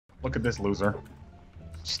Look at this loser.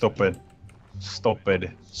 Stupid.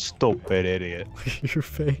 Stupid. Stupid idiot. Your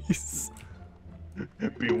face.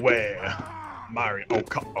 Beware. Mario. Oh,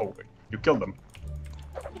 oh, you killed him.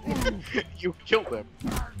 You killed him.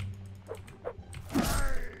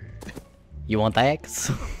 You want the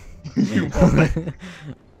X? You want that?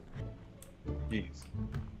 Jeez.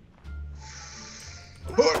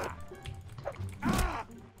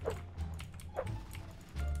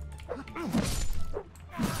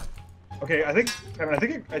 Okay, I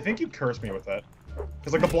think you cursed me with that,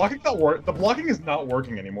 because like the blocking is not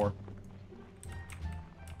working anymore.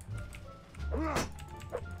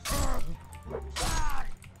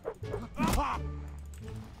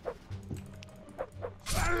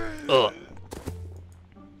 Ugh.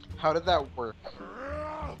 How did that work?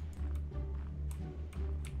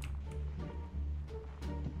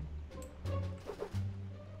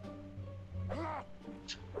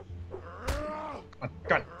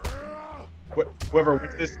 God. Whoever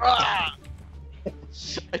wins this. Ah!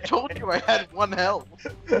 I told you I had 1 health.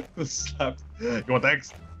 Slapped. You want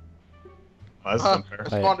thanks? Oh, that's unfair.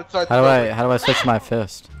 Wait, Spawned inside how the do I switch my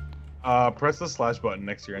fist? Press the slash button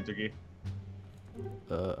next to your enter key.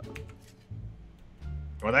 You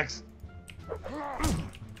want thanks?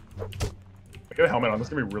 Get a helmet on. This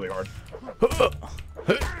is gonna be really hard.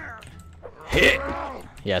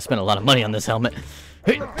 Yeah, I spent a lot of money on this helmet.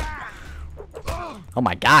 Oh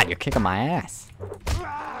my god, you're kicking my ass.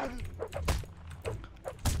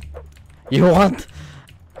 You want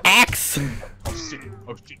X? Oh shit.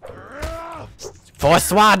 Oh shit. For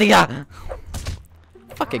Swadia!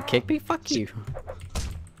 Fucking kick me? Fuck you.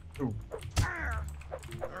 Ooh.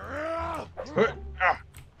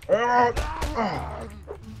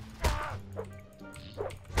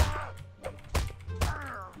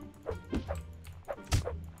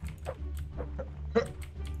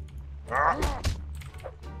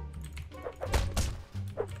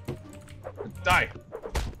 Die.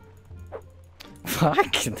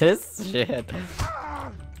 Fuck this shit.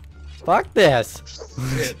 Fuck this.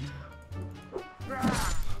 Shit.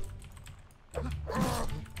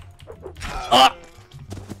 Ah!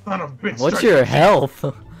 Son of a bitch. What's straight your to health?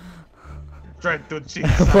 Straight to the cheek.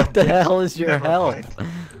 son of What a the bitch. hell is your Never health? fight.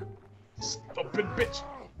 Stupid bitch.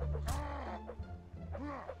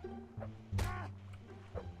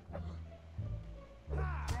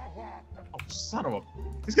 Oh, son of a...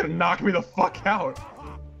 He's gonna knock me the fuck out.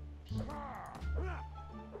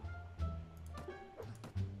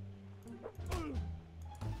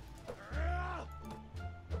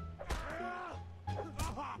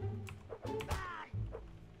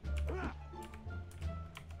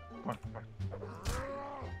 Come on, come on.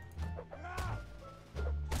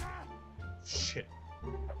 Shit.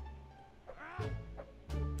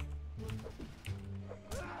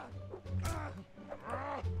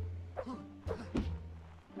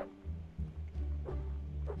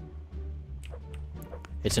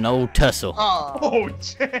 It's an old tussle. Oh, Oh,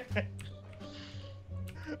 shit.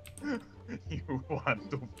 You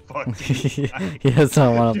want to fucking die. Yes, I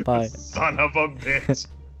want to You fight. son of a bitch.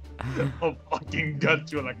 I'll fucking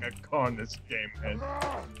gut you like a car in this game, man.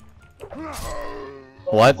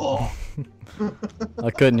 What? Oh.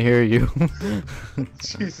 I couldn't hear you.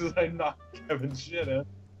 Jesus, I knocked Kevin shit in.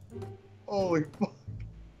 Holy fuck.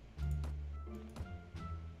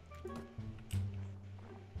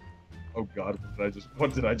 Oh god,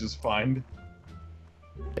 what did I just find?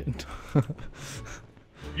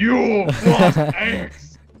 You lost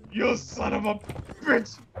eggs! You son of a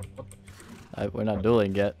bitch! We're not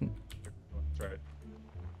dueling yet. Try it.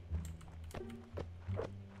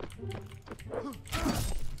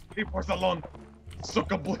 Leave us alone!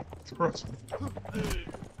 Suck a blade throat.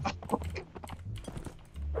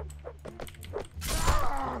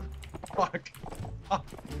 Fuck.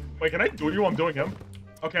 Wait, can I duel you while I'm doing him?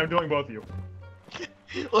 Okay, I'm doing both of you.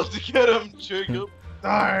 let's get him, Jacob.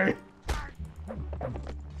 Die!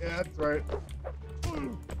 Yeah, that's right.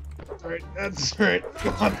 That's right, that's right.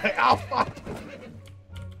 Come on, ow, fuck!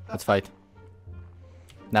 Let's fight.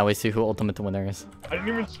 Now we see who ultimate winner is. I didn't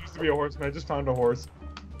even choose to be a horseman, I just found a horse.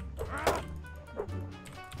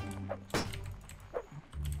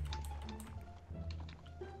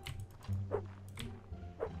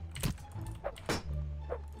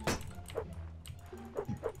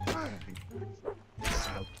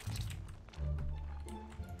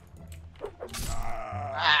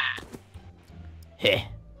 Heh.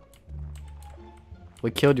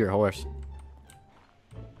 We killed your horse.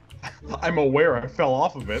 I'm aware I fell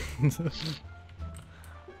off of it.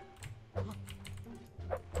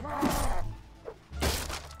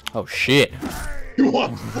 Oh shit. You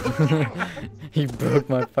want? He broke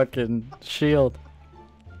my fucking shield.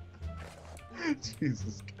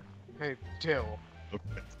 Jesus. Hey, Dill.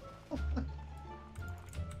 Oh,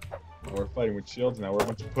 we're fighting with shields now. We're a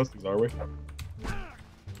bunch of pussies, are we?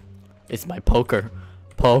 It's my poker.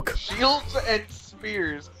 Poke. Shields and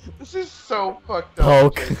spears. This is so fucked up.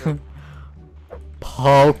 Poke. Jacob.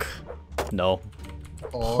 Poke. No.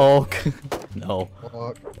 Oh, Poke. No.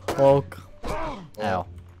 fuck. Poke. Ow.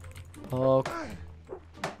 Poke.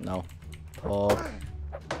 No. Poke.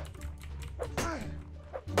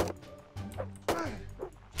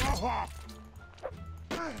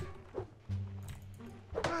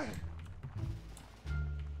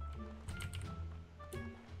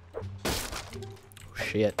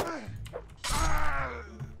 Shit.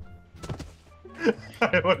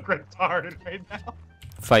 I look retarded right now.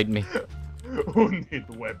 Fight me. Who needs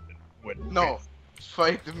weapon? No,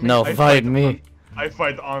 fight me. No, I fight me. I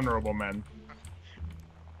fight the honorable man.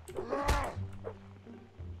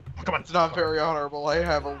 Come on. It's not very honorable. I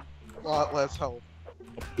have a lot less health.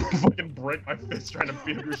 Fucking break my fist trying to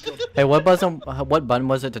beat up your shield. Hey, what button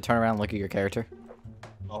was it to turn around and look at your character?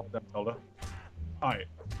 Oh, that Zelda. Die.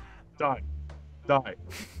 Die. Die.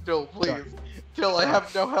 Dill, please. Dill, I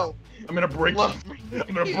have no health. I'm gonna break Love you. me.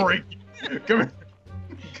 I'm gonna break you. Come here.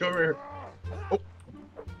 Come here. Oh.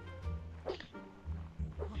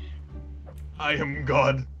 I am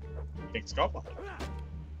God. Thanks, God.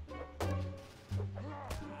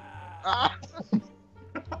 Ah.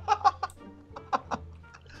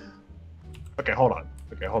 Okay, hold on.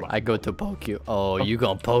 Okay, hold on. I go to poke you. Oh, you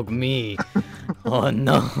gonna poke me. Oh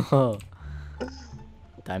no.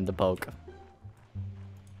 Time to poke.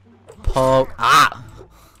 Poke. Ah!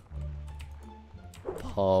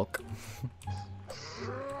 Poke.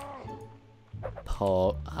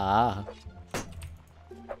 Poke. Ah.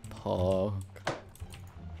 Poke.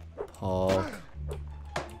 Poke.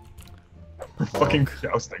 We're fucking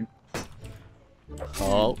jousting.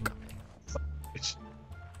 Poke. Bitch.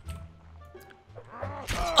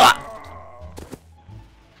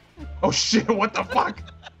 Oh shit, what the fuck?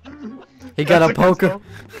 He got a That's poker.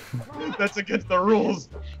 That's against the rules.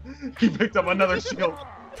 He picked up another shield.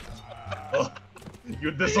 Ugh.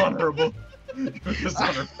 You dishonorable. You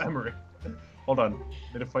dishonor memory. Hold on.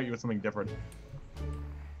 I'm gonna fight you with something different.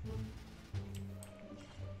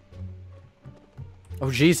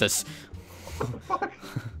 Oh Jesus. What the fuck?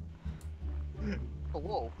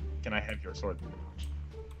 Hello. Can I have your sword?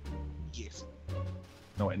 Yes.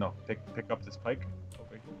 No, wait, no. Pick up this pike.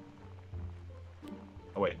 Over here.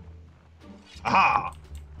 Oh, wait. Aha!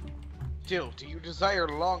 Dill, do you desire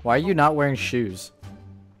long? Why are you not wearing shoes?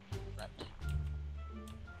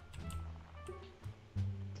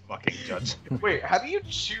 Fucking judge. Wait, how do you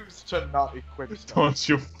choose to not equip stuff? Don't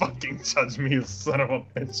you fucking judge me, you son of a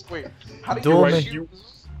bitch. Wait, how do Duel you me.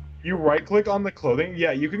 choose? You right click on the clothing.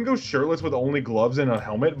 Yeah, you can go shirtless with only gloves and a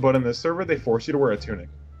helmet, but in this server they force you to wear a tunic.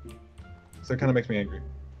 So it kind of makes me angry.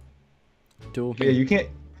 Duel Yeah, you don't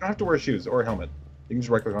have to wear shoes or a helmet. You can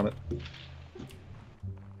just right click on it.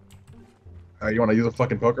 You want to use a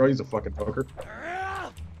fucking poker? I'll use a fucking poker.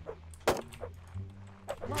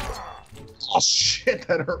 Oh shit,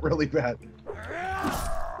 that hurt really bad.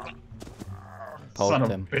 Son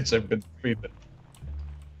of a him. bitch, I've been feeding.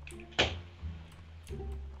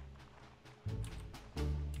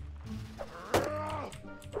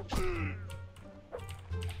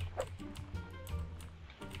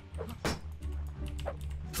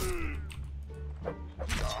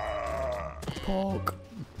 Poke.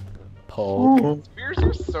 Poke. Spears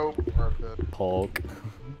are so perfect. Poke.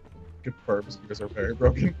 Good purpose because they're very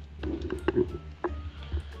broken.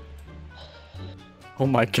 Oh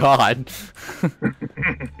my god.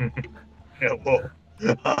 Hello.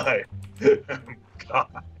 Hi. I'm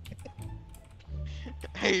God.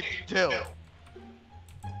 Hey, Dill.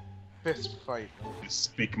 Fist fight. You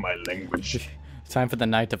speak my language. It's time for the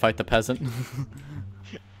knight to fight the peasant.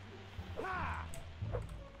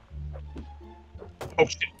 Oh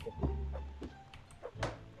shit.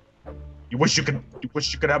 You wish you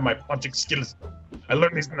could have my punching skills. I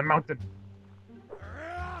learned these in the mountain.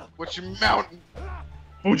 What's your mountain?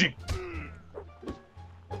 Fuji.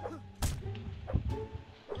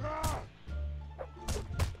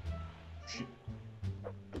 Shit.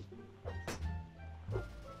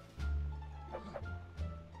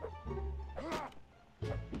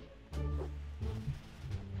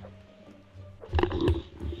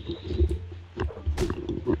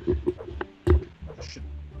 Shit.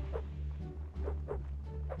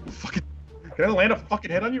 Fucking. Can I land a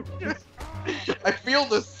fucking hit on you? I feel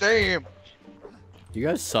the same. You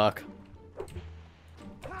guys suck.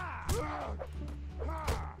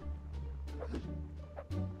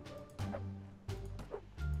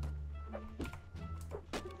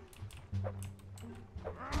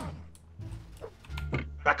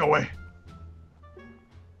 Back away.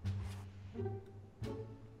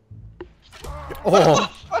 Oh.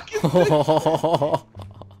 Fucking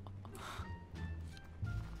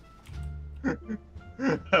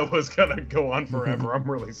That was gonna go on forever. I'm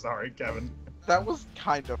really sorry, Kevin. That was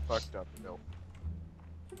kind of fucked up, Bill.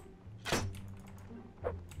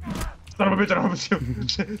 Son of a bitch, I don't have a shield.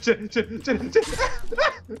 Shit.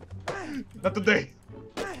 Not today.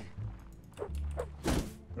 I'm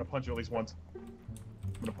gonna punch you at least once.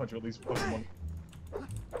 One.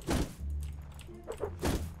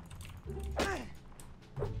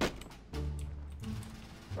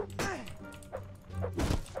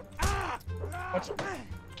 Punch.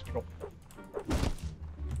 Go.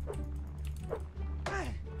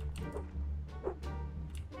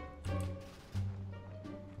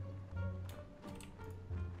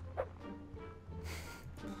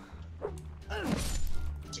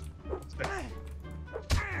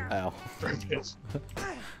 Ow. Right, bitch.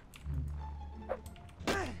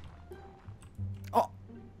 Oh.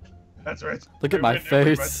 That's right. Look at I my win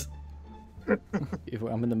every face. If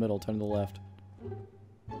I'm in the middle, turn to the left.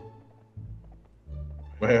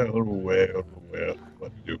 Well,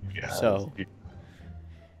 what do we have So. here?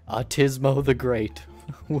 Autismo the Great.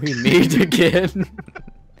 We meet again.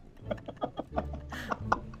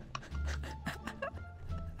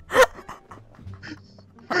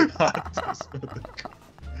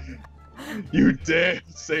 You dare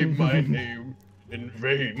say my name in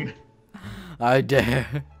vain. I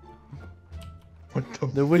dare. What the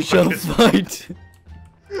Then we fuck shall is- fight.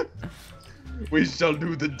 We shall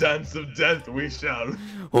do the dance of death, we shall.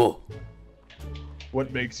 Oh,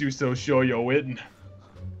 What makes you so sure you'll win?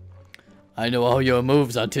 I know all your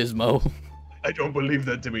moves, Autismo. I don't believe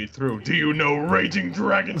that to be true. Do you know Raging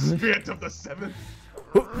Dragon Spirit of the Seventh?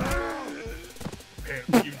 Apparently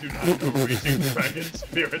you do not know Raging Dragon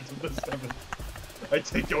Spirit of the Seventh. I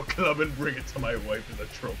take your club and bring it to my wife as a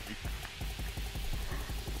trophy.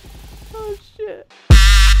 Oh shit.